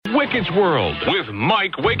Wickett's World with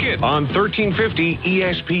Mike Wickett on 1350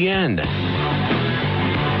 ESPN.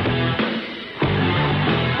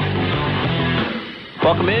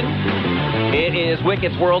 Welcome in. It is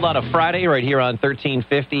Wickett's World on a Friday right here on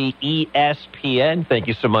 1350 ESPN. Thank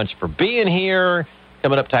you so much for being here.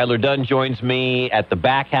 Coming up, Tyler Dunn joins me at the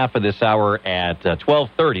back half of this hour at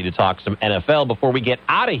 12:30 to talk some NFL before we get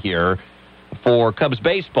out of here for Cubs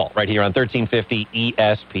baseball right here on 1350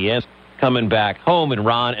 ESPN. Coming back home, and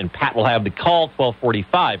Ron and Pat will have the call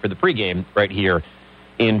 12:45 for the pregame right here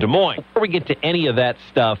in Des Moines. Before we get to any of that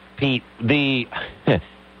stuff, Pete, there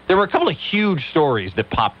were a couple of huge stories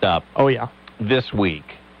that popped up this week.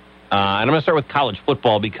 And I'm going to start with college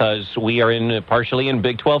football because we are partially in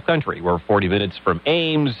Big 12 country. We're 40 minutes from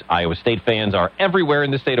Ames. Iowa State fans are everywhere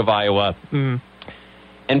in the state of Iowa.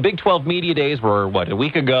 And Big 12 media days were, a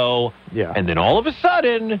week ago? Yeah. And then all of a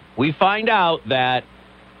sudden, we find out that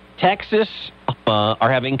Texas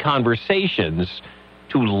are having conversations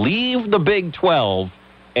to leave the Big 12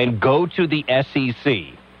 and go to the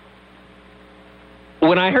SEC.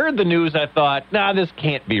 When I heard the news, I thought, this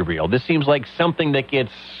can't be real. This seems like something that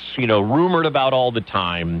gets, rumored about all the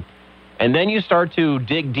time. And then you start to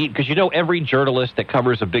dig deep, because every journalist that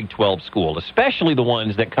covers a Big 12 school, especially the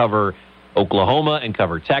ones that cover Oklahoma and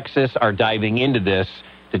cover Texas, are diving into this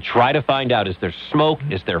to try to find out, is there smoke?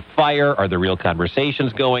 Is there fire? Are there real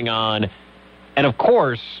conversations going on? And, of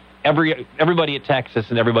course, everybody at Texas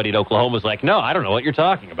and everybody at Oklahoma is like, no, I don't know what you're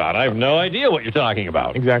talking about. I have no idea what you're talking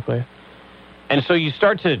about. Exactly. And so you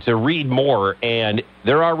start to read more, and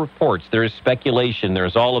there are reports, there is speculation,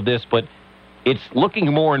 there's all of this, but it's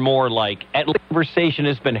looking more and more like a conversation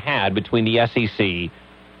has been had between the SEC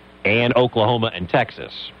and Oklahoma and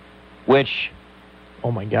Texas, which...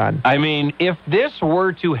 Oh, my God. I mean, if this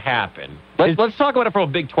were to happen, let's talk about it from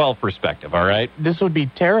a Big 12 perspective, all right? This would be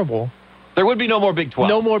terrible. There would be no more Big 12.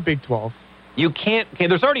 No more Big 12. You can't... Okay,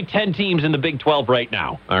 there's already 10 teams in the Big 12 right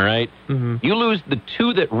now, all right? Mm-hmm. You lose the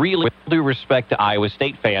two that really, with due respect to Iowa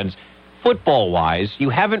State fans, football-wise, you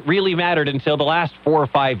haven't really mattered until the last 4 or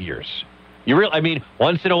 5 years.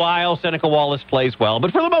 Once in a while, Seneca Wallace plays well,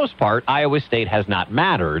 but for the most part, Iowa State has not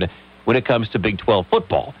mattered when it comes to Big 12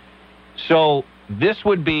 football. So... this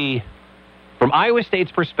would be, from Iowa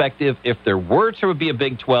State's perspective, if there were to be a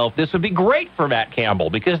Big 12, this would be great for Matt Campbell,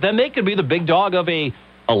 because then they could be the big dog of a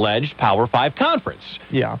alleged Power 5 conference.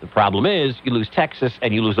 Yeah. The problem is, you lose Texas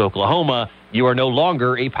and you lose Oklahoma, you are no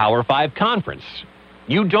longer a Power 5 conference.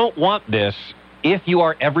 You don't want this if you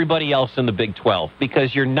are everybody else in the Big 12,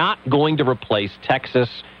 because you're not going to replace Texas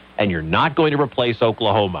and you're not going to replace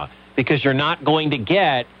Oklahoma, because you're not going to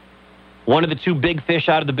get one of the two big fish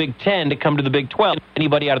out of the Big 10 to come to the Big 12,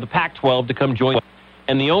 anybody out of the Pac-12 to come join.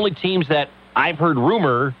 And the only teams that I've heard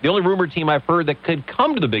the only rumored team I've heard that could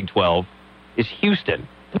come to the Big 12 is Houston.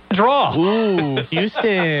 Draw. Ooh,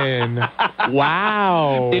 Houston.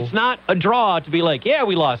 Wow. It's not a draw to be like, yeah,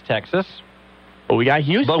 we lost Texas. But we got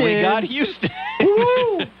Houston.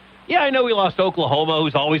 Yeah, I know we lost Oklahoma,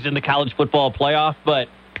 who's always in the college football playoff, but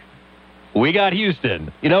we got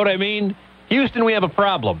Houston. You know what I mean? Houston, we have a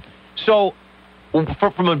problem. So,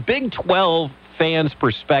 from a Big 12 fan's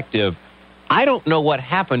perspective, I don't know what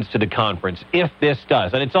happens to the conference if this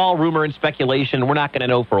does. And it's all rumor and speculation. We're not going to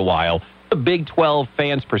know for a while. From a Big 12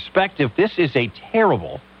 fan's perspective, this is a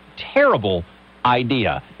terrible, terrible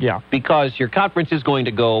idea. Yeah. Because your conference is going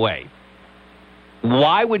to go away.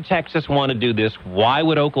 Why would Texas want to do this? Why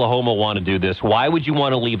would Oklahoma want to do this? Why would you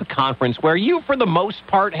want to leave a conference where you, for the most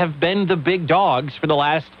part, have been the big dogs for the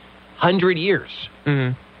last 100 years?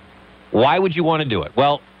 Mm-hmm. Why would you want to do it?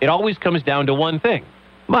 Well, it always comes down to one thing: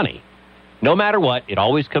 money. No matter what, it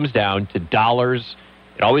always comes down to dollars.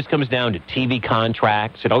 It always comes down to TV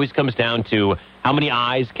contracts. It always comes down to how many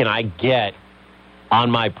eyes can I get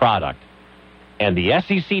on my product. And the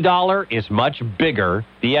SEC dollar is much bigger.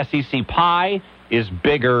 The SEC pie is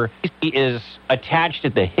bigger. It is attached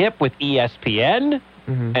at the hip with ESPN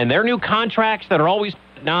and their new contracts that are always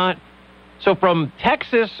not. So from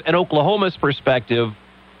Texas and Oklahoma's perspective,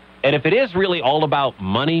 and if it is really all about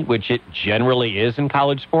money, which it generally is in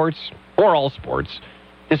college sports, or all sports,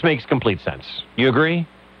 this makes complete sense. You agree?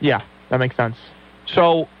 Yeah, that makes sense.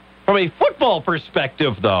 So, from a football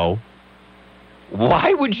perspective, though,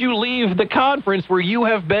 why would you leave the conference where you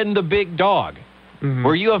have been the big dog,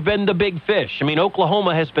 where you have been the big fish? I mean,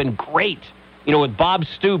 Oklahoma has been great. With Bob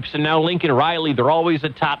Stoops and now Lincoln Riley, they're always a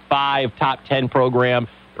top 5, top 10 program.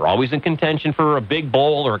 They're always in contention for a big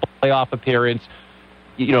bowl or a playoff appearance.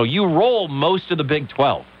 You roll most of the Big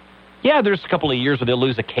 12. Yeah, there's a couple of years where they'll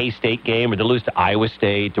lose a K-State game or they'll lose to Iowa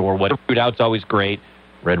State or whatever. Shootout's always great.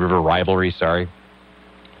 Red River rivalry, sorry.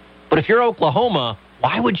 But if you're Oklahoma,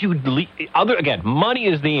 why would you again, money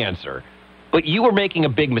is the answer. But you are making a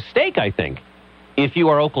big mistake, I think, if you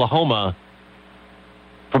are Oklahoma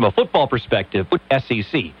from a football perspective with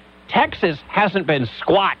SEC. Texas hasn't been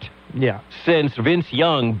squat since Vince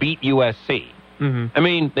Young beat USC. Mm-hmm. I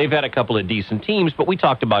mean, they've had a couple of decent teams, but we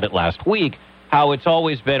talked about it last week, how it's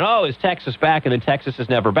always been, is Texas back? And then Texas is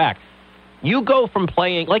never back. You go from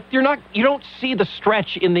playing, you don't see the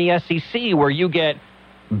stretch in the SEC where you get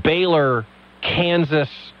Baylor, Kansas,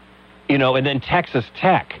 and then Texas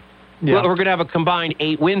Tech. Yeah. We're going to have a combined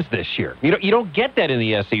 8 wins this year. You don't get that in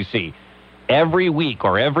the SEC. Every week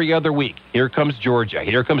or every other week, here comes Georgia,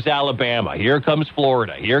 here comes Alabama, here comes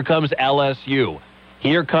Florida, here comes LSU,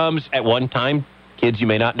 here comes, at one time, kids, you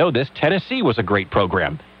may not know this, Tennessee was a great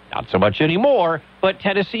program. Not so much anymore, but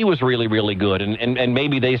Tennessee was really, really good, and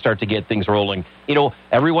maybe they start to get things rolling.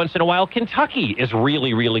 Every once in a while, Kentucky is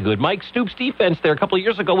really, really good. Mike Stoops' defense there a couple of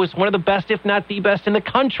years ago was one of the best, if not the best, in the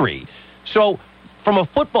country. So, from a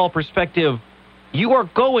football perspective, you are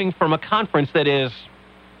going from a conference that is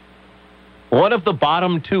one of the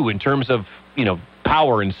bottom 2 in terms of,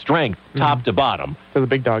 power and strength, top to bottom. To the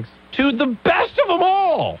big dogs. To the best of them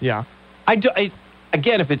all. Yeah.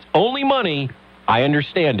 Again, if it's only money, I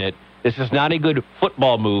understand it. This is not a good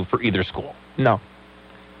football move for either school. No.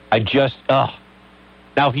 Now,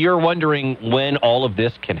 if you're wondering when all of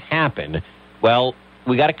this can happen, well,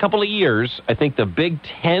 we got a couple of years. I think the Big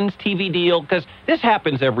Ten's TV deal, because this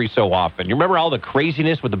happens every so often. You remember all the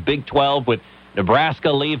craziness with the Big 12, with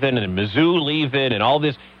Nebraska leaving and Mizzou leaving and all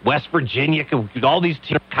this, West Virginia, all these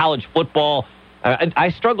college football. I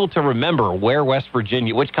struggle to remember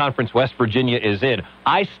which conference West Virginia is in.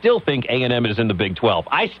 I still think A&M is in the Big 12.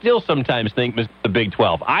 I still sometimes think the Big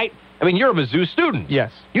 12. I mean, you're a Mizzou student.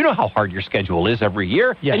 Yes. You know how hard your schedule is every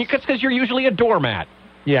year. Yes. And it's because you're usually a doormat.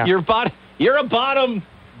 Yeah. You're a bottom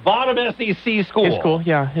SEC school. It's cool.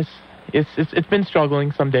 Yeah. It's been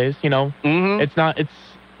struggling some days. Mm-hmm.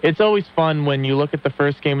 It's always fun when you look at the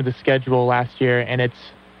first game of the schedule last year and it's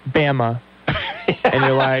Bama. And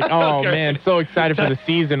you're like, oh, man, so excited for the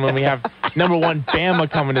season when we have number 1 Bama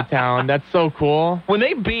coming to town. That's so cool. When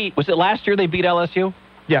they was it last year they beat LSU?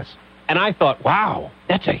 Yes. And I thought, wow,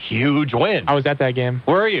 that's a huge win. I was at that game.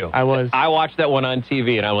 Were you? I was. I watched that one on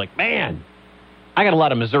TV, and I'm like, man, I got a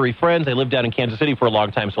lot of Missouri friends. I lived down in Kansas City for a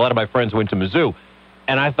long time, so a lot of my friends went to Mizzou.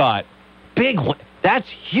 And I thought, big win. That's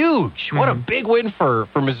huge. Mm-hmm. What a big win for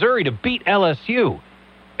Missouri to beat LSU.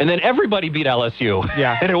 And then everybody beat LSU.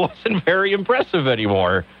 Yeah. And it wasn't very impressive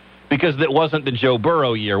anymore because it wasn't the Joe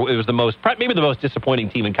Burrow year. It was maybe the most disappointing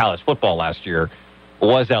team in college football last year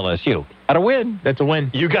was LSU. Got a win. That's a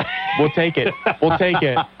win. We'll take it. We'll take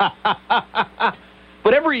it.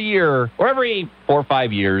 But every year, or every 4 or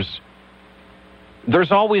 5 years,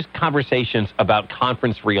 there's always conversations about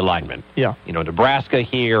conference realignment. Yeah. Nebraska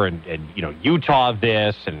here and Utah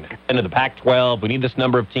this and into the Pac-12. We need this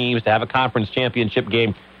number of teams to have a conference championship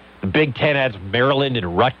game. The Big Ten has Maryland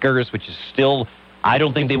and Rutgers, which is still, I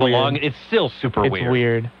don't think they belong. It's still super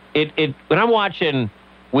weird. It's weird. When I'm watching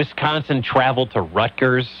Wisconsin travel to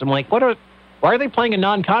Rutgers, I'm like, why are they playing a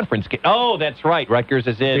non-conference game? Oh, that's right. Rutgers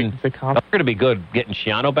is in. They're going to be good getting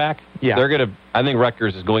Shiano back. Yeah. I think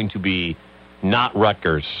Rutgers is going to be not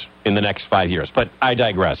Rutgers in the next 5 years, but I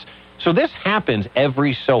digress. So this happens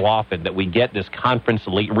every so often that we get this conference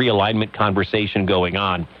realignment conversation going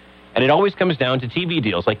on, and it always comes down to TV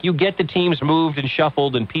deals. Like, you get the teams moved and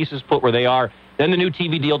shuffled and pieces put where they are, then the new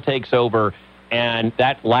TV deal takes over, and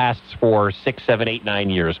that lasts for 6, 7, 8, 9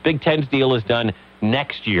 years. Big Ten's deal is done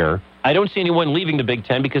next year. I don't see anyone leaving the Big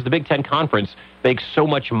Ten because the Big Ten Conference makes so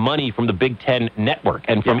much money from the Big Ten Network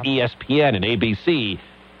and from ESPN and ABC.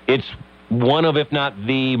 It's one of, if not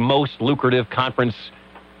the most lucrative conference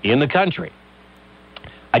in the country.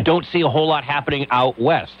 I don't see a whole lot happening out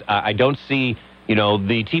west. I don't see, the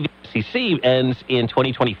TV SEC ends in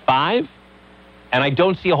 2025, and I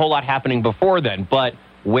don't see a whole lot happening before then. But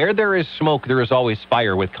where there is smoke, there is always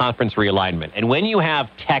fire with conference realignment. And when you have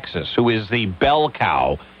Texas, who is the bell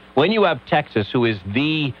cow, when you have Texas, who is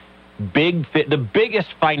the biggest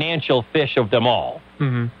financial fish of them all,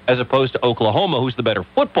 as opposed to Oklahoma, who's the better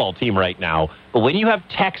football team right now. But when you have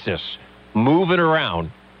Texas moving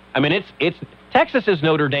around, I mean, it's Texas is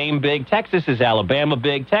Notre Dame big, Texas is Alabama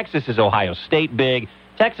big, Texas is Ohio State big,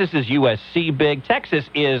 Texas is USC big, Texas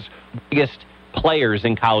is biggest players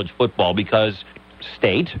in college football because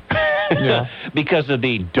because of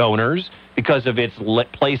the donors, because of its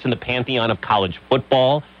place in the pantheon of college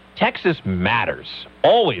football. Texas matters,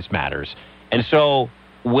 always matters. And so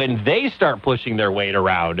when they start pushing their weight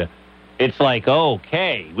around, it's like,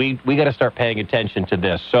 okay, we got to start paying attention to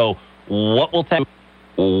this. So what will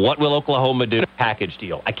Oklahoma do? package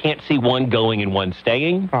deal. I can't see one going and one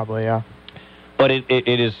staying. Probably, yeah. But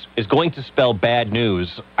it is going to spell bad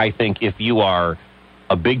news, I think, if you are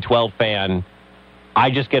a Big 12 fan. I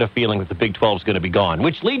just get a feeling that the Big 12 is going to be gone,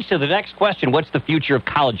 which leads to the next question. What's the future of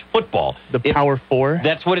college football? The Power Four?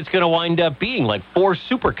 That's what it's going to wind up being, like 4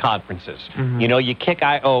 super conferences. Mm-hmm. You know, you kick,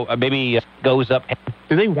 maybe goes up.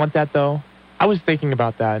 Do they want that, though? I was thinking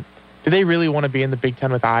about that. Do they really want to be in the Big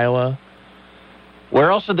Ten with Iowa? Where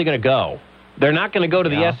else are they going to go? They're not going to go to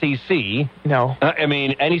the SEC. No. I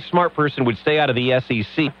mean, any smart person would stay out of the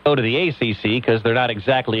SEC, go to the ACC, because they're not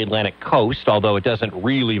exactly Atlantic Coast, although it doesn't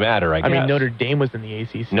really matter, I guess. I mean, Notre Dame was in the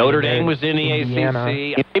ACC. Notre Dame was in the Indiana.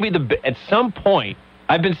 ACC. Maybe at some point,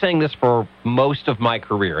 I've been saying this for most of my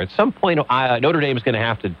career, at some point, Notre Dame is going to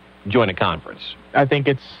have to join a conference. I think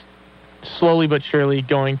it's slowly but surely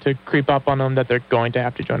going to creep up on them that they're going to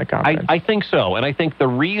have to join a conference. I think so, and I think the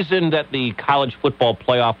reason that the college football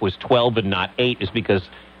playoff was 12 and not 8 is because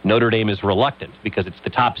Notre Dame is reluctant, because it's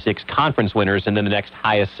the top 6 conference winners, and then the next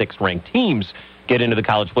highest 6 ranked teams get into the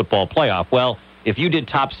college football playoff. Well, if you did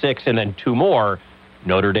top 6 and then 2 more,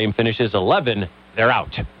 Notre Dame finishes 11, they're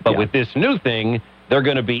out. But with this new thing, they're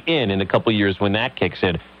going to be in a couple years when that kicks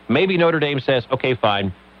in. Maybe Notre Dame says, okay,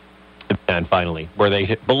 fine, and finally, where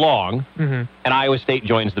they belong, and Iowa State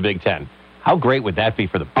joins the Big Ten. How great would that be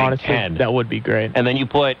for the Big Ten? That would be great. And then you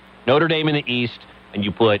put Notre Dame in the East, and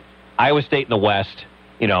you put Iowa State in the West.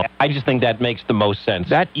 You know, I just think that makes the most sense.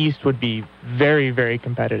 That East would be very, very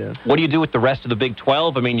competitive. What do you do with the rest of the Big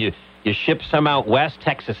 12? I mean, you ship some out west.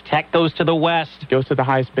 Texas Tech goes to the West. Goes to the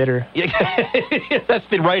highest bidder. That's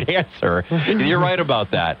the right answer. You're right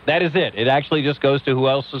about that. That is it. It actually just goes to who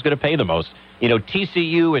else is going to pay the most. You know,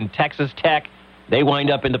 TCU and Texas Tech, they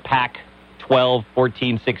wind up in the Pac-12,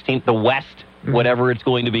 14, 16, the West, whatever it's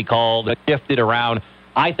going to be called, shifted around.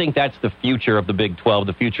 I think that's the future of the Big 12,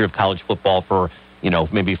 the future of college football for, you know,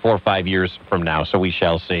 maybe 4 or 5 years from now. So we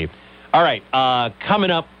shall see. All right,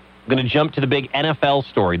 coming up, I'm going to jump to the big NFL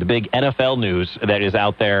story, the big NFL news that is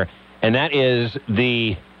out there, and that is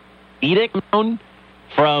the edict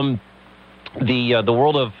from the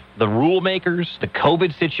world of the rule makers, the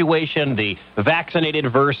COVID situation, the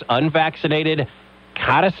vaccinated versus unvaccinated.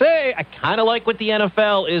 Gotta say, I kind of like what the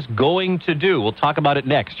NFL is going to do. We'll talk about it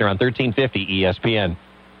next here on 1350 ESPN.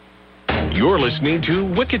 You're listening to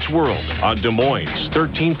Wicket's World on Des Moines'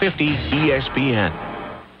 1350 ESPN.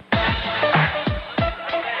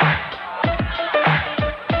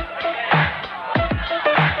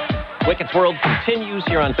 Wicket's World continues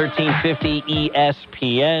here on 1350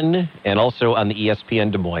 ESPN and also on the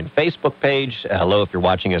ESPN Des Moines Facebook page. Hello if you're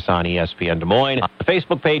watching us on ESPN Des Moines. On the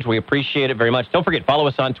Facebook page, we appreciate it very much. Don't forget, follow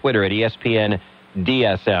us on Twitter at ESPN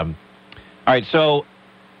DSM. All right, so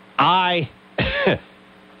I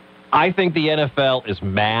think the NFL is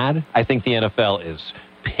mad. I think the NFL is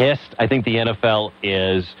pissed. I think the NFL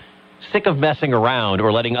is sick of messing around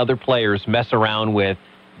or letting other players mess around with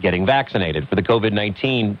getting vaccinated for the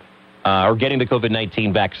COVID-19 or getting the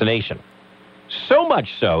COVID-19 vaccination. So much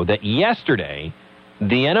so that yesterday,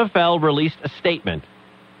 the NFL released a statement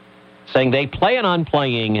saying they plan on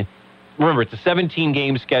playing, remember, it's a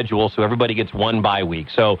 17-game schedule, so everybody gets 1 bye week.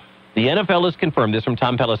 So the NFL has confirmed this from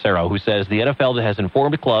Tom Pelissero, who says the NFL has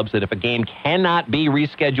informed clubs that if a game cannot be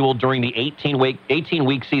rescheduled during the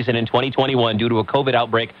 18-week season in 2021 due to a COVID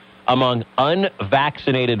outbreak among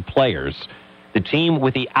unvaccinated players, the team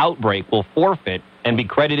with the outbreak will forfeit and be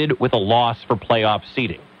credited with a loss for playoff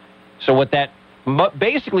seeding. So what that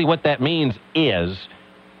means is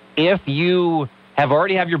if you have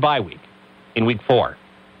already have your bye week in week 4,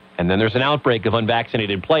 and then there's an outbreak of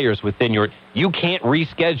unvaccinated players within you can't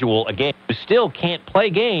reschedule a game. You still can't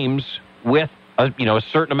play games with a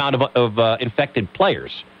certain amount of infected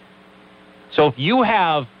players. So if you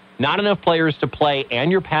have not enough players to play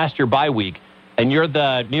and you're past your bye week, and you're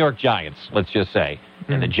the New York Giants, let's just say,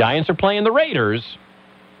 and the Giants are playing the Raiders,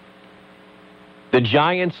 the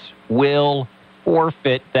Giants will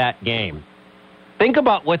forfeit that game. Think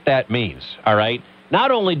about what that means, all right?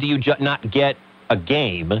 Not only do you not get a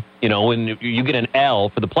game, and you get an L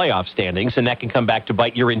for the playoff standings, and that can come back to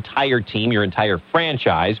bite your entire team, your entire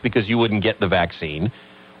franchise, because you wouldn't get the vaccine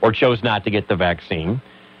or chose not to get the vaccine.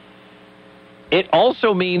 It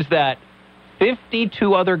also means that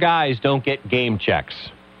 52 other guys don't get game checks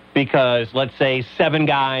because, let's say, 7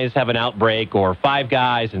 guys have an outbreak or 5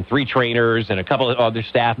 guys and 3 trainers and a couple of other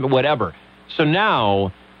staff, whatever. So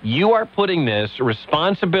now you are putting this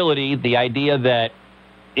responsibility, the idea that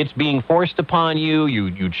it's being forced upon you,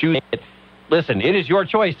 you choose it. Listen, it is your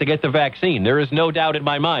choice to get the vaccine. There is no doubt in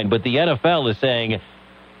my mind, but the NFL is saying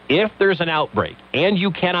if there's an outbreak and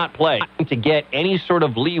you cannot play, to get any sort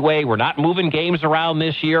of leeway, we're not moving games around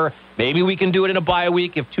this year. Maybe we can do it in a bye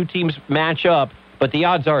week if two teams match up, but the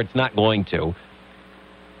odds are it's not going to.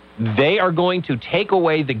 They are going to take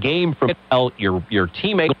away the game from your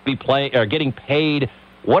teammates be playing or getting paid.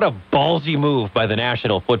 What a ballsy move by the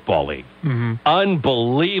National Football League. Mm-hmm.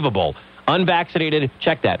 Unbelievable. Unvaccinated,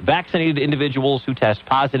 check that. Vaccinated individuals who test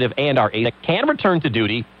positive and are can return to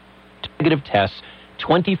duty. Negative tests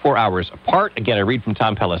 24 hours apart. Again, I read from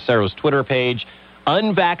Tom Pelissero's Twitter page.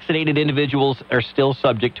 Unvaccinated individuals are still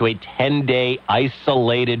subject to a 10-day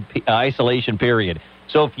isolation period.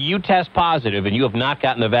 So if you test positive and you have not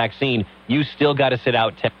gotten the vaccine, you still got to sit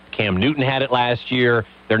out. Cam Newton had it last year.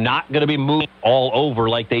 They're not going to be moving all over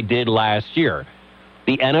like they did last year.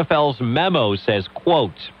 The NFL's memo says,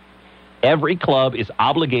 quote, every club is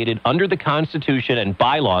obligated under the Constitution and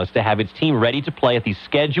bylaws to have its team ready to play at the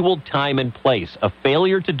scheduled time and place. A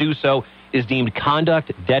failure to do so is deemed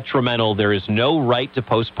conduct detrimental. There is no right to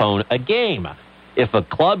postpone a game. If a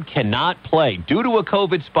club cannot play due to a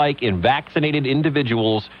COVID spike in vaccinated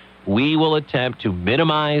individuals, we will attempt to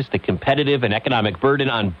minimize the competitive and economic burden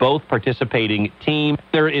on both participating teams.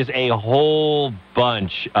 There is a whole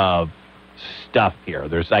bunch of stuff here.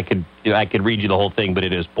 I could read you the whole thing, but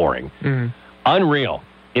it is boring. Mm-hmm. Unreal.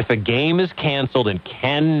 If a game is canceled and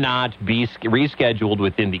cannot be rescheduled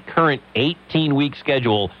within the current 18-week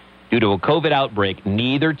schedule due to a COVID outbreak,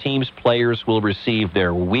 neither team's players will receive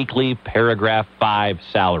their weekly paragraph 5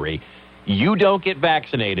 salary. You don't get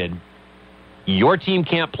vaccinated, your team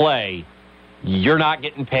can't play, you're not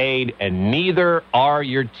getting paid, and neither are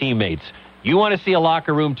your teammates. You want to see a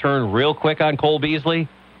locker room turn real quick on Cole Beasley?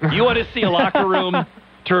 You want to see a locker room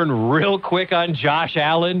turn real quick on Josh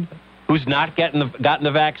Allen, who's not gotten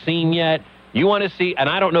the vaccine yet? You want to see, and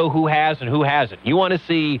I don't know who has and who hasn't. You want to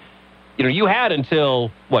see, you had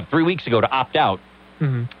until, 3 weeks ago to opt out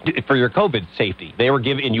for your COVID safety. They were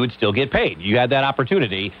giving, and you would still get paid. You had that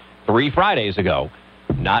opportunity 3 Fridays ago.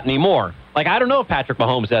 Not anymore. I don't know if Patrick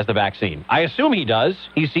Mahomes has the vaccine. I assume he does.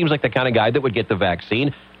 He seems like the kind of guy that would get the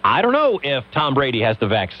vaccine. I don't know if Tom Brady has the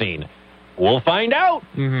vaccine. We'll find out.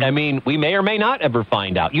 Mm-hmm. I mean, we may or may not ever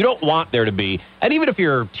find out. You don't want there to be, and even if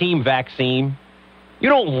you're team vaccine, you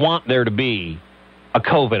don't want there to be a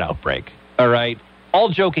COVID outbreak, all right? All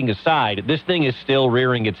joking aside, this thing is still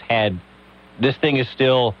rearing its head. This thing is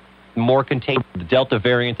still more contagious, the Delta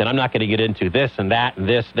variant, and I'm not going to get into this and that and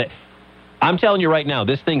this. That. I'm telling you right now,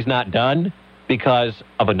 this thing's not done because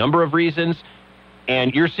of a number of reasons,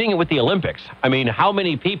 and you're seeing it with the Olympics. I mean, how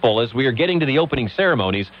many people, as we are getting to the opening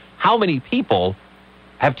ceremonies, how many people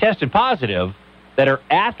have tested positive that are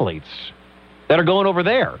athletes that are going over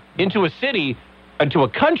there into a city, into a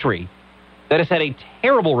country that has had a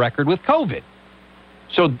terrible record with COVID?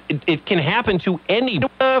 So it can happen to any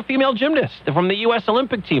female gymnast from the U.S.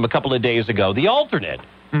 Olympic team a couple of days ago, the alternate.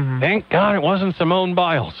 Mm-hmm. Thank God it wasn't Simone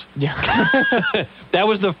Biles. Yeah. That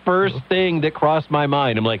was the first thing that crossed my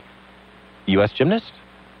mind. I'm like, U.S. gymnast?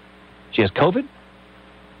 She has COVID?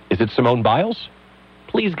 Is it Simone Biles?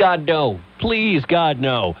 Please, God, no. Please, God,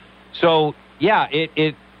 no. So, yeah,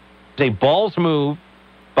 it's a balls move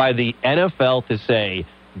by the NFL to say,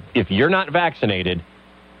 if you're not vaccinated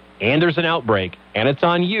and there's an outbreak and it's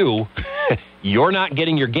on you, you're not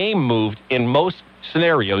getting your game moved. In most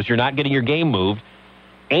scenarios, you're not getting your game moved,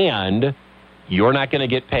 and you're not going to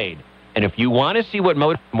get paid. And if you want to see what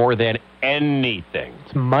more than anything,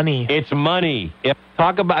 it's money. It's money.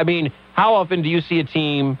 How often do you see a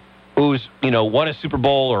team who's, won a Super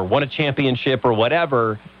Bowl or won a championship or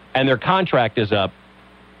whatever, and their contract is up,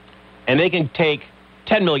 and they can take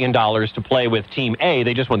 $10 million to play with Team A,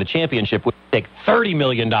 they just won the championship, would take $30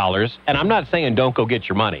 million, and I'm not saying don't go get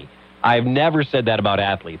your money. I've never said that about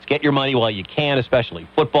athletes. Get your money while you can, especially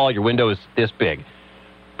football. Your window is this big.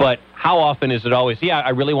 But how often is it always, I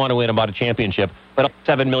really want to win about a championship, but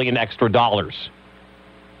 $7 million extra dollars?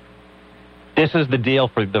 This is the deal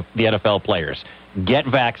for the NFL players. Get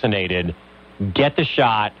vaccinated, get the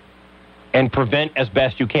shot, and prevent as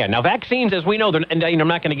best you can. Now, vaccines, as we know, and I'm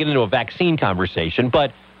not going to get into a vaccine conversation,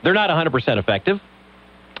 but they're not 100% effective.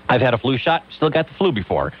 I've had a flu shot, still got the flu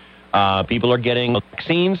before. People are getting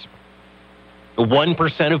vaccines.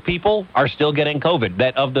 1% of people are still getting COVID.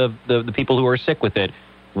 That of the people who are sick with it,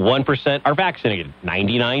 1% are vaccinated.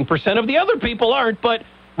 99% of the other people aren't, but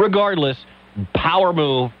regardless, power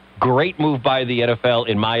move, great move by the NFL,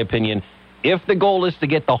 in my opinion. If the goal is to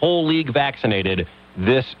get the whole league vaccinated,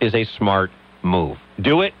 this is a smart move.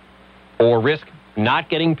 Do it or risk not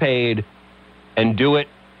getting paid, and do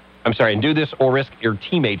this or risk your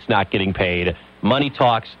teammates not getting paid. Money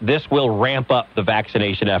talks. This will ramp up the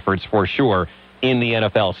vaccination efforts for sure. in the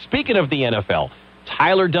NFL. Speaking of the NFL,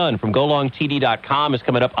 Tyler Dunn from GoLongTD.com is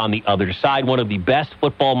coming up on the other side, one of the best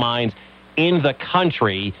football minds in the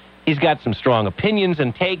country. He's got some strong opinions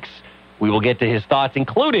and takes. We will get to his thoughts,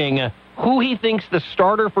 including who he thinks the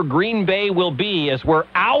starter for Green Bay will be, as we're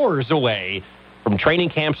hours away from training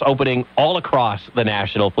camps opening all across the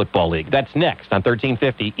National Football League. That's next on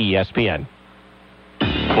 1350 ESPN.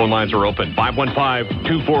 Phone lines are open,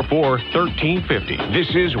 515-244-1350.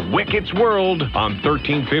 This is Wickett's World on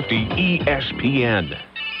 1350 ESPN.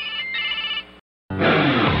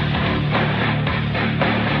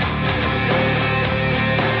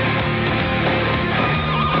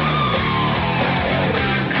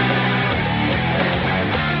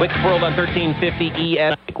 Wickett's World on 1350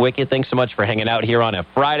 ESPN. Wicket, thanks so much for hanging out here on a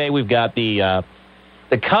Friday. We've got the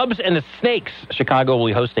Cubs and the Snakes. Chicago will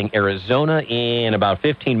be hosting Arizona in about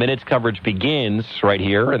 15 minutes. Coverage begins right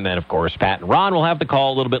here. And then, of course, Pat and Ron will have the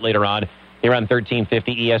call a little bit later on here on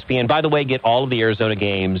 1350 ESPN. By the way, get all of the Arizona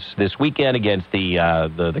games this weekend against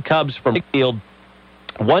the Cubs from Field.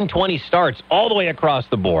 1:20 starts all the way across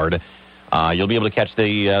the board. You'll be able to catch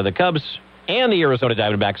the Cubs and the Arizona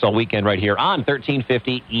Diamondbacks all weekend right here on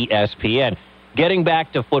 1350 ESPN. Getting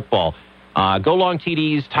back to football. Go Long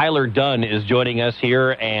TD's Tyler Dunn is joining us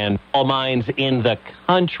here, and all minds in the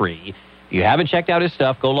country. If you haven't checked out his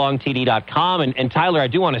stuff, GoLongTD.com. And Tyler, I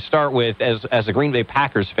do want to start with, as a Green Bay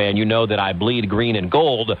Packers fan, you know that I bleed green and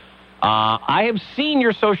gold. I have seen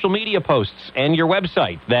your social media posts and your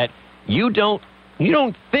website that you don't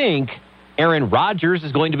think Aaron Rodgers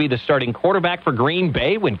is going to be the starting quarterback for Green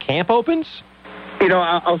Bay when camp opens? You know,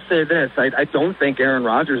 I'll say this. I don't think Aaron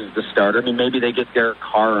Rodgers is the starter. I mean, maybe they get Derek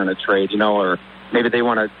Carr in a trade, or maybe they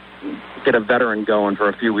want to get a veteran going for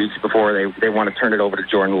a few weeks before they want to turn it over to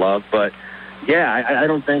Jordan Love. But, yeah, I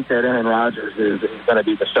don't think that Aaron Rodgers is going to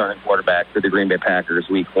be the starting quarterback for the Green Bay Packers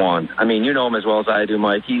week one. I mean, you know him as well as I do,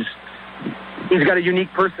 Mike. He's got a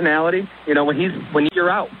unique personality. You know, when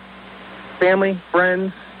you're out, family,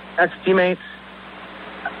 friends, ex-teammates.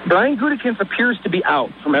 Brian Gutekunst appears to be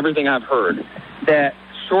out from everything I've heard. That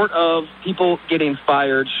short of people getting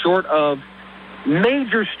fired, short of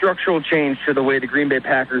major structural change to the way the Green Bay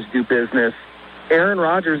Packers do business, Aaron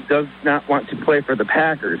Rodgers does not want to play for the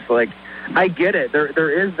Packers. Like, I get it. There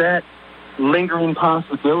is that lingering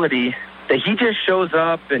possibility that he just shows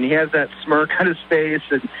up and he has that smirk on his face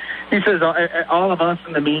and he says all of us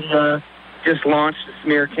in the media just launched a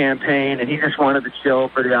smear campaign and he just wanted to chill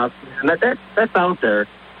for the offseason. That's out there.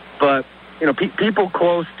 But, you know, people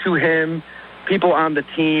close to him, people on the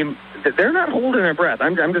team, they're not holding their breath.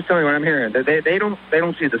 I'm just telling you what I'm hearing. They don't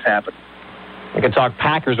see this happen. I could talk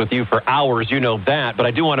Packers with you for hours, you know that, but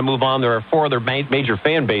I do want to move on. There are 4 other major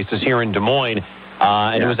fan bases here in Des Moines,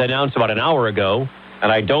 and It was announced about an hour ago,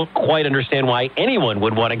 and I don't quite understand why anyone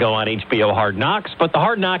would want to go on HBO Hard Knocks, but the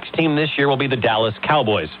Hard Knocks team this year will be the Dallas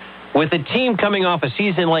Cowboys. With a team coming off a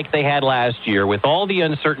season like they had last year, with all the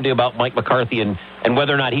uncertainty about Mike McCarthy and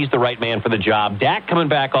whether or not he's the right man for the job, Dak coming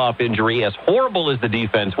back off injury, as horrible as the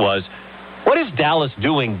defense was, what is Dallas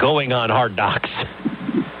doing going on Hard Knocks?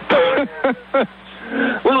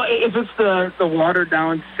 Well, if it's the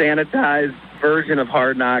watered-down, sanitized version of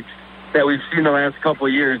Hard Knocks that we've seen the last couple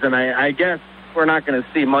of years, then I guess we're not going to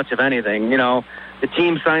see much of anything. You know, the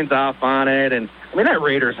team signs off on it, and, I mean, that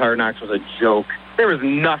Raiders Hard Knocks was a joke. There was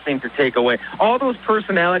nothing to take away. All those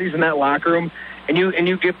personalities in that locker room, and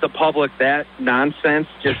you give the public that nonsense,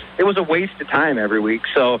 it was a waste of time every week.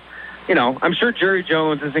 So, you know, I'm sure Jerry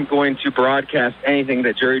Jones isn't going to broadcast anything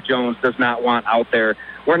that Jerry Jones does not want out there.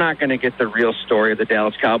 We're not going to get the real story of the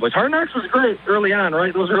Dallas Cowboys. Hard Knocks was great early on,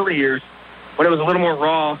 right? Those early years when it was a little more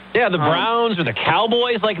raw. Yeah, the Browns or the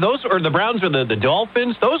Cowboys, like those, or the Browns or the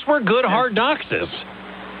Dolphins, those were good Hard Knockses.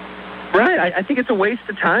 Right. I think it's a waste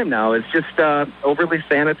of time now. It's just overly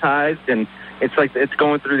sanitized, and it's like it's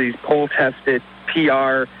going through these poll-tested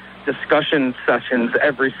PR discussion sessions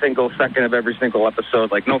every single second of every single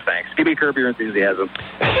episode. Like, no thanks. Give me curb your enthusiasm.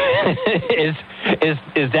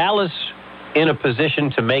 Is Dallas in a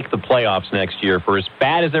position to make the playoffs next year? For as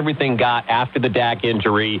bad as everything got after the Dak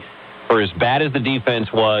injury, for as bad as the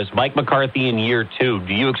defense was, Mike McCarthy in year 2,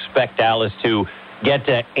 do you expect Dallas to get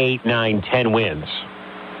to 8, 9, 10 wins?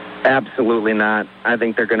 Absolutely not. I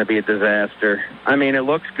think they're going to be a disaster. I mean, it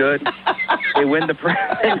looks good. They win the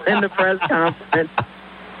press conference.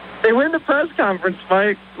 They win the press conference,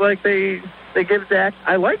 Mike. Like they give Dak.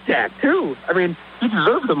 I like Dak too. I mean, he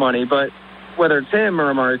deserves the money, but whether it's him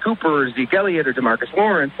or Amari Cooper or Zeke Elliott or DeMarcus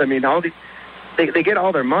Lawrence, I mean, all these they get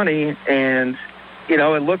all their money, and you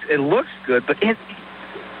know it looks good. But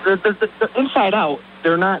the inside out,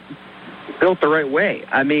 they're not built the right way.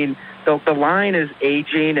 I mean, the line is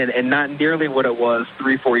aging and not nearly what it was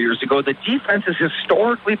 3-4 years ago. The defense is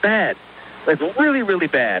historically bad, like really, really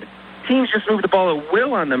bad. Teams just moved the ball at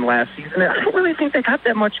will on them last season. I don't really think they got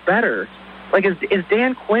that much better. Like, is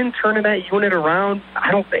Dan Quinn turning that unit around?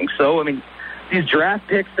 I don't think so. I mean, these draft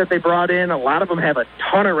picks that they brought in, a lot of them have a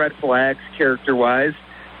ton of red flags character-wise.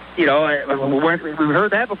 You know, we've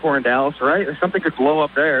heard that before in Dallas, right? Something could blow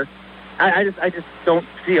up there. I just don't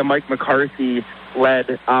see a Mike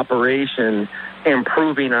McCarthy-led operation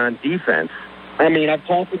improving on defense. I mean, I've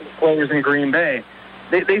talked to the players in Green Bay.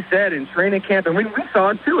 They said in training camp, and we saw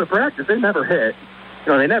it too at practice, they never hit.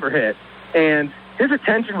 You know, they never hit. And his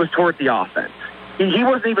attention was toward the offense. He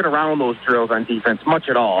wasn't even around those drills on defense much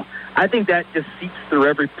at all. I think that just seeps through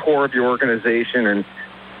every pore of your organization,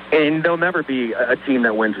 and they'll never be a team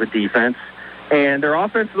that wins with defense. And their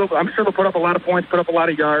offense, I'm sure they'll put up a lot of points, put up a lot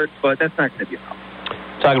of yards, but that's not going to be enough.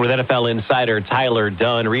 Talking with NFL insider Tyler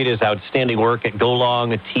Dunne. Read his outstanding work at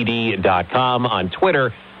golongtd.com, on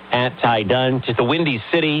Twitter at Ty Dunne. Just the Windy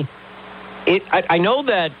City. I know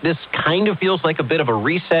that this kind of feels like a bit of a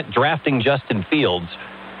reset drafting Justin Fields,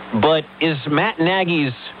 but is Matt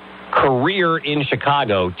Nagy's career in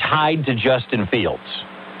Chicago tied to Justin Fields?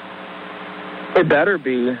 It better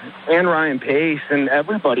be. And Ryan Pace and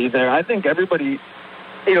everybody there. I think everybody,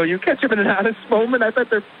 you know, you catch them in an honest moment, I bet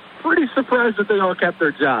they're pretty surprised that they all kept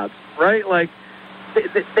their jobs, right? Like,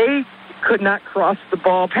 they could not cross the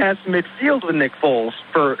ball past midfield with Nick Foles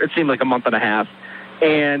for, it seemed like, a month and a half.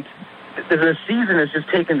 And the season has just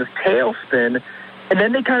taken this tailspin. And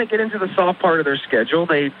then they kind of get into the soft part of their schedule.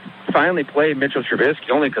 They finally play Mitchell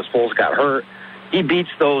Trubisky only because Foles got hurt. He beats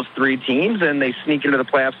those three teams, and they sneak into the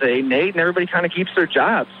playoffs at 8-8, and everybody kind of keeps their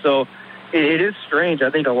jobs. So it is strange. I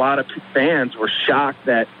think a lot of fans were shocked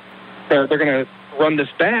that they're going to run this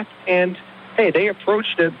back. And, hey, they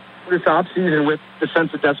approached it this offseason with the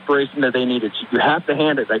sense of desperation that they needed. You have to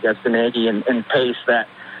hand it, I guess, to Nagy and Pace that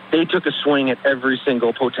they took a swing at every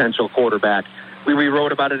single potential quarterback. We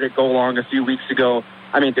wrote about it at Go Long a few weeks ago.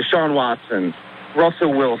 I mean, Deshaun Watson,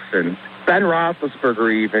 Russell Wilson, Ben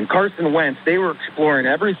Roethlisberger even, Carson Wentz, they were exploring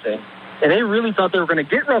everything. And they really thought they were going to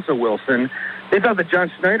get Russell Wilson. They thought that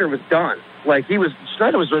John Schneider was done. Like,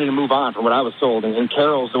 Schneider was ready to move on from what I was told. And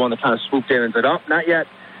Carroll's the one that kind of swooped in and said, oh, not yet.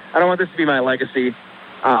 I don't want this to be my legacy.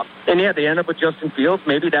 And yeah, they end up with Justin Fields.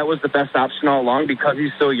 Maybe that was the best option all along because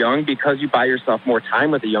he's so young, because you buy yourself more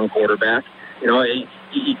time with a young quarterback. You know,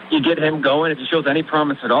 you get him going. If he shows any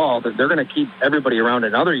promise at all, that they're going to keep everybody around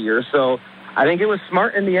another year. So I think it was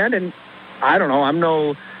smart in the end. And I don't know, I'm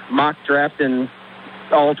no mock drafting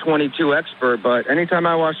all 22 expert, but anytime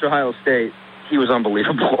I watched Ohio State, he was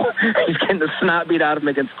unbelievable. He's getting the snot beat out of him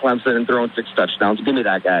against Clemson and throwing 6 touchdowns. Give me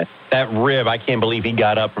that guy. That rib, I can't believe he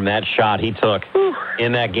got up from that shot he took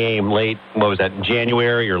in that game late, what was that,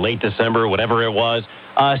 January or late December, whatever it was.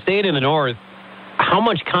 Staying in the North, how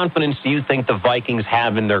much confidence do you think the Vikings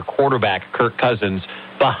have in their quarterback, Kirk Cousins,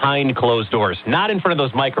 behind closed doors, not in front of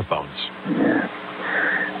those microphones?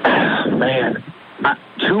 Man,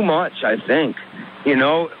 too much, I think. You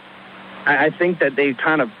know, I think that they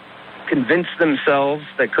kind of convinced themselves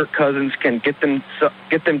that Kirk Cousins can get them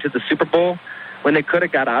to the Super Bowl when they could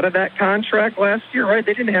have got out of that contract last year, right?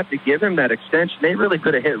 They didn't have to give him that extension. They really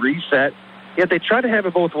could have hit reset. Yet they try to have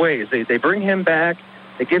it both ways. They bring him back,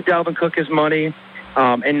 they give Dalvin Cook his money,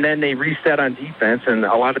 and then they reset on defense. And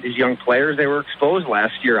a lot of these young players, they were exposed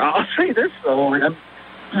last year. I'll say this, though.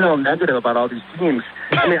 I'm negative about all these teams.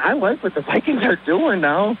 I mean, I like what the Vikings are doing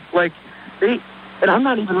now. Like, and I'm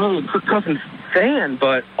not even really a Kirk Cousins fan,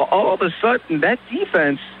 but all of a sudden, that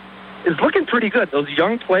defense is looking pretty good. Those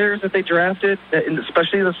young players that they drafted,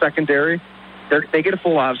 especially in the secondary, they get a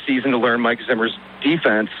full offseason to learn Mike Zimmer's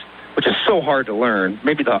defense, which is so hard to learn,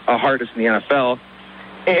 maybe the hardest in the NFL.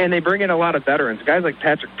 And they bring in a lot of veterans, guys like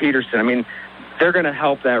Patrick Peterson. I mean, they're going to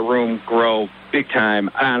help that room grow big time.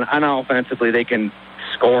 And offensively, they can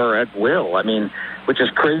score at will. I mean, which is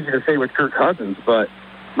crazy to say with Kirk Cousins, but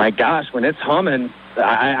my gosh, when it's humming,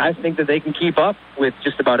 I think that they can keep up with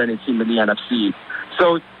just about any team in the NFC.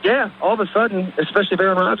 So, yeah, all of a sudden, especially if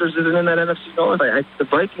Aaron Rodgers isn't in that NFC North, the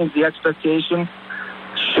Vikings, the expectation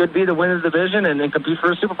should be to win the division and compete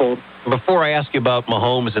for a Super Bowl. Before I ask you about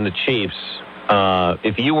Mahomes and the Chiefs,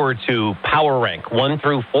 if you were to power rank 1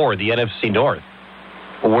 through 4 the NFC North,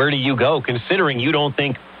 where do you go, considering you don't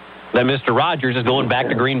think that Mr. Rodgers is going back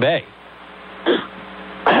to Green Bay?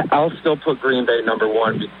 I'll still put Green Bay number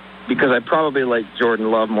 1 because I probably like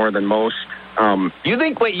Jordan Love more than most. You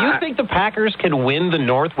think the Packers can win the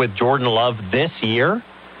North with Jordan Love this year?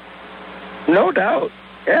 No doubt.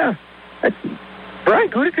 Yeah.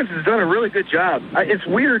 Brian Gutekunst has done a really good job. It's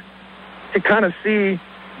weird to kind of see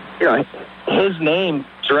his name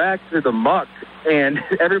dragged through the muck, and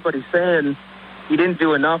everybody's saying he didn't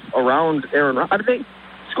do enough around Aaron Rodgers. I think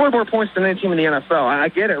he scored more points than any team in the NFL. I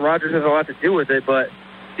get it. Rodgers has a lot to do with it, but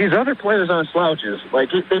these other players aren't slouches. Like,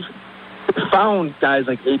 they've found guys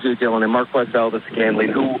like A.J. Dillon and Marquez Valdes-Scantling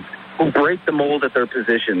who break the mold at their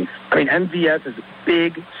positions. I mean, MVS is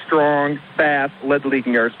big, strong, fast, led the league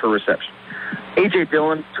in yards per reception. A.J.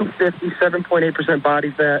 Dillon, 250, 7.8%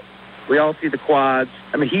 body fat. We all see the quads.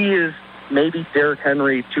 I mean, he is maybe Derrick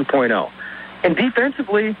Henry 2.0. And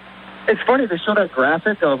defensively, it's funny, they show that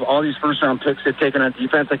graphic of all these first-round picks they've taken on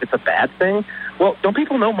defense like it's a bad thing. Well, don't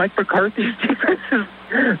people know Mike McCarthy's defense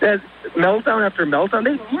has meltdown after meltdown?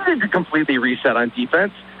 They needed to completely reset on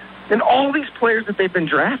defense. And all these players that they've been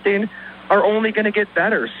drafting are only going to get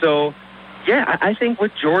better. So, yeah, I think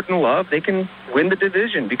with Jordan Love, they can win the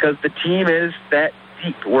division because the team is that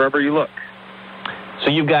deep wherever you look. So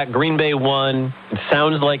you've got Green Bay 1, it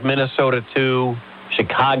sounds like Minnesota 2,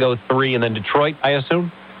 Chicago 3, and then Detroit, I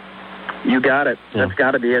assume? You got it. Yeah. That's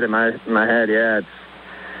got to be it in my head, yeah.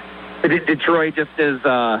 Detroit just is,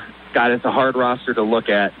 God, it's a hard roster to look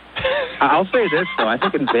at. I'll say this, though. I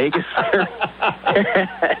think in Vegas,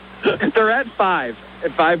 they're at 5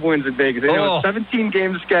 wins in Vegas. They have a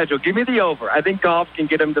 17-game schedule. Give me the over. I think Goff can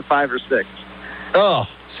get them to 5 or 6. Oh,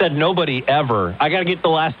 said nobody ever. I got to get the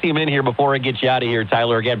last team in here before I get you out of here,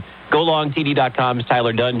 Tyler. Again, GoLongTD.com's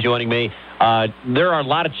Tyler Dunn joining me. There are a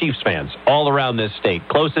lot of Chiefs fans all around this state.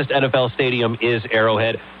 Closest NFL stadium is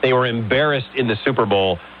Arrowhead. They were embarrassed in the Super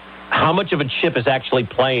Bowl. How much of a chip is actually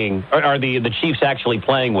playing, or are the Chiefs actually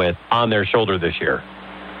playing with on their shoulder this year?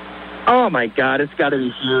 Oh, my God, it's got to be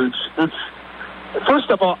huge. First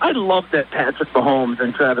of all, I love that Patrick Mahomes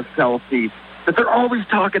and Travis Kelce, that they're always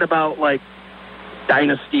talking about, like,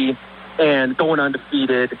 dynasty and going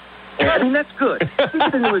undefeated. And, I mean, that's good. It's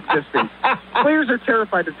into existence. Players are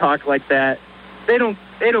terrified to talk like that. They don't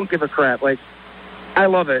give a crap. Like, I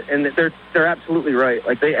love it, and they're absolutely right.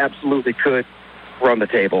 Like, they absolutely could run the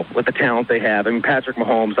table with the talent they have. I mean, Patrick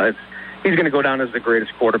Mahomes, he's going to go down as the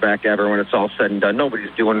greatest quarterback ever when it's all said and done.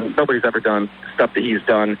 Nobody's ever done stuff that he's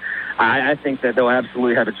done. I think that they'll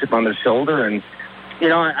absolutely have a chip on their shoulder. And,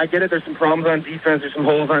 I get it. There's some problems on defense. There's some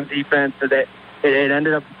holes on defense that it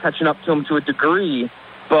ended up catching up to him to a degree.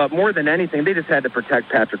 But more than anything, they just had to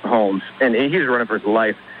protect Patrick Mahomes. And he's running for his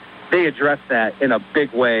life. They addressed that in a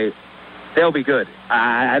big way. They'll be good.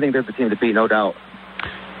 I think they're the team to beat, no doubt.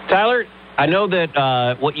 Tyler, I know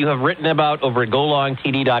that what you have written about over at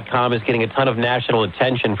GoLongTD.com is getting a ton of national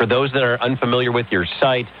attention. For those that are unfamiliar with your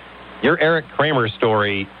site, your Eric Kramer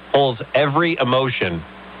story pulls every emotion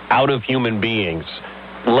out of human beings.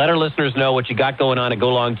 Let our listeners know what you got going on at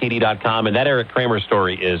GoLongTD.com, and that Eric Kramer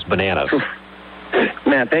story is bananas.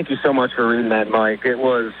 Man, thank you so much for reading that, Mike. It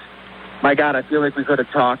was, my God, I feel like we could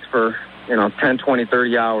have talked for, 10, 20,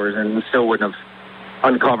 30 hours and still wouldn't have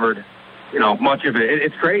uncovered much of it.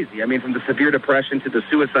 It's crazy. I mean, from the severe depression to the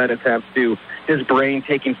suicide attempts to his brain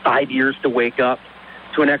taking 5 years to wake up,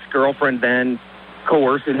 to an ex-girlfriend then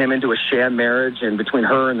coercing him into a sham marriage, and between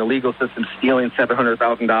her and the legal system stealing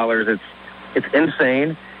 $700,000. It's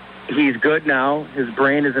insane. He's good now. His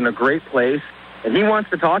brain is in a great place, and he wants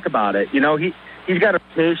to talk about it. He's got a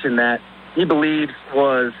reputation that he believes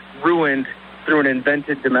was ruined through an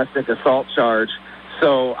invented domestic assault charge.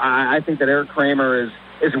 So I think that Eric Kramer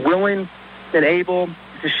is willing and able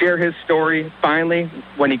to share his story finally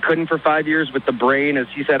when he couldn't for 5 years with the brain, as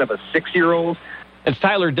he said, of a 6-year-old. It's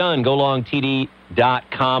Tyler Dunn,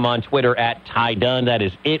 GoLongTD.com, on Twitter at Ty Dunn. That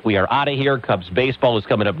is it. We are out of here. Cubs baseball is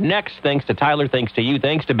coming up next. Thanks to Tyler. Thanks to you.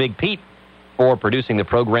 Thanks to Big Pete for producing the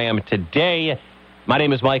program today. My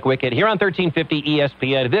name is Mike Wickett here on 1350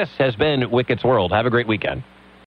 ESPN. This has been Wickett's World. Have a great weekend.